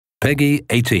Peggy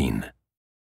 18.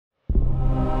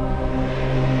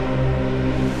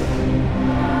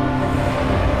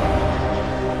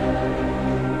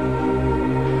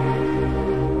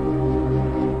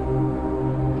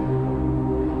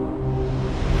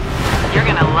 You're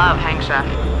gonna love Hangsha.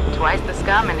 Twice the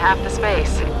scum and half the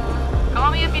space.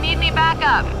 Call me if you need any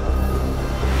backup.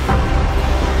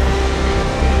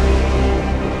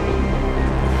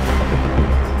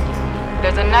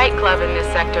 There's a nightclub in this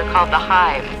sector called The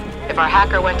Hive. If our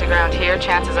hacker went to ground here,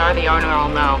 chances are the owner will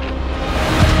know.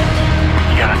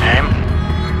 You got a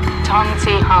name? Tong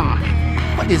Si Hung.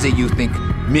 What is it you think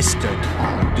Mr.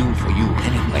 Tong do for you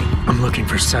anyway? I'm looking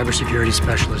for a cybersecurity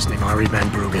specialist named Ari Van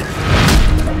Bruggen.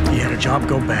 He had a job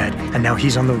go bad, and now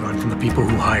he's on the run from the people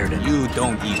who hired him. You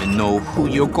don't even know who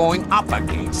you're going up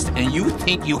against, and you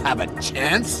think you have a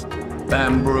chance?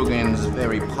 Van Bruggen's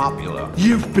very popular.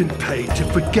 You've been paid to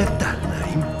forget that name.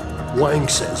 Wang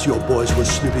says your boys were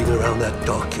snooping around that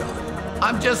dockyard.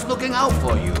 I'm just looking out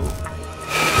for you.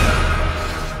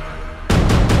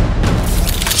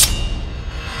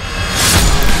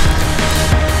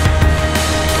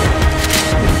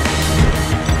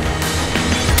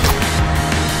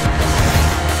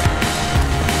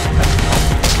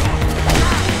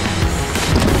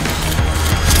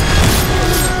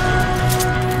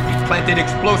 Planted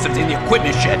explosives in the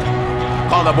equipment shed.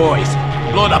 Call the boys.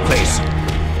 Blow the place.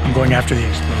 I'm going after the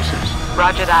explosives.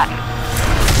 Roger that.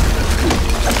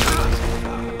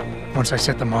 Once I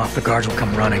set them off, the guards will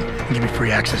come running and give me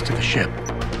free access to the ship.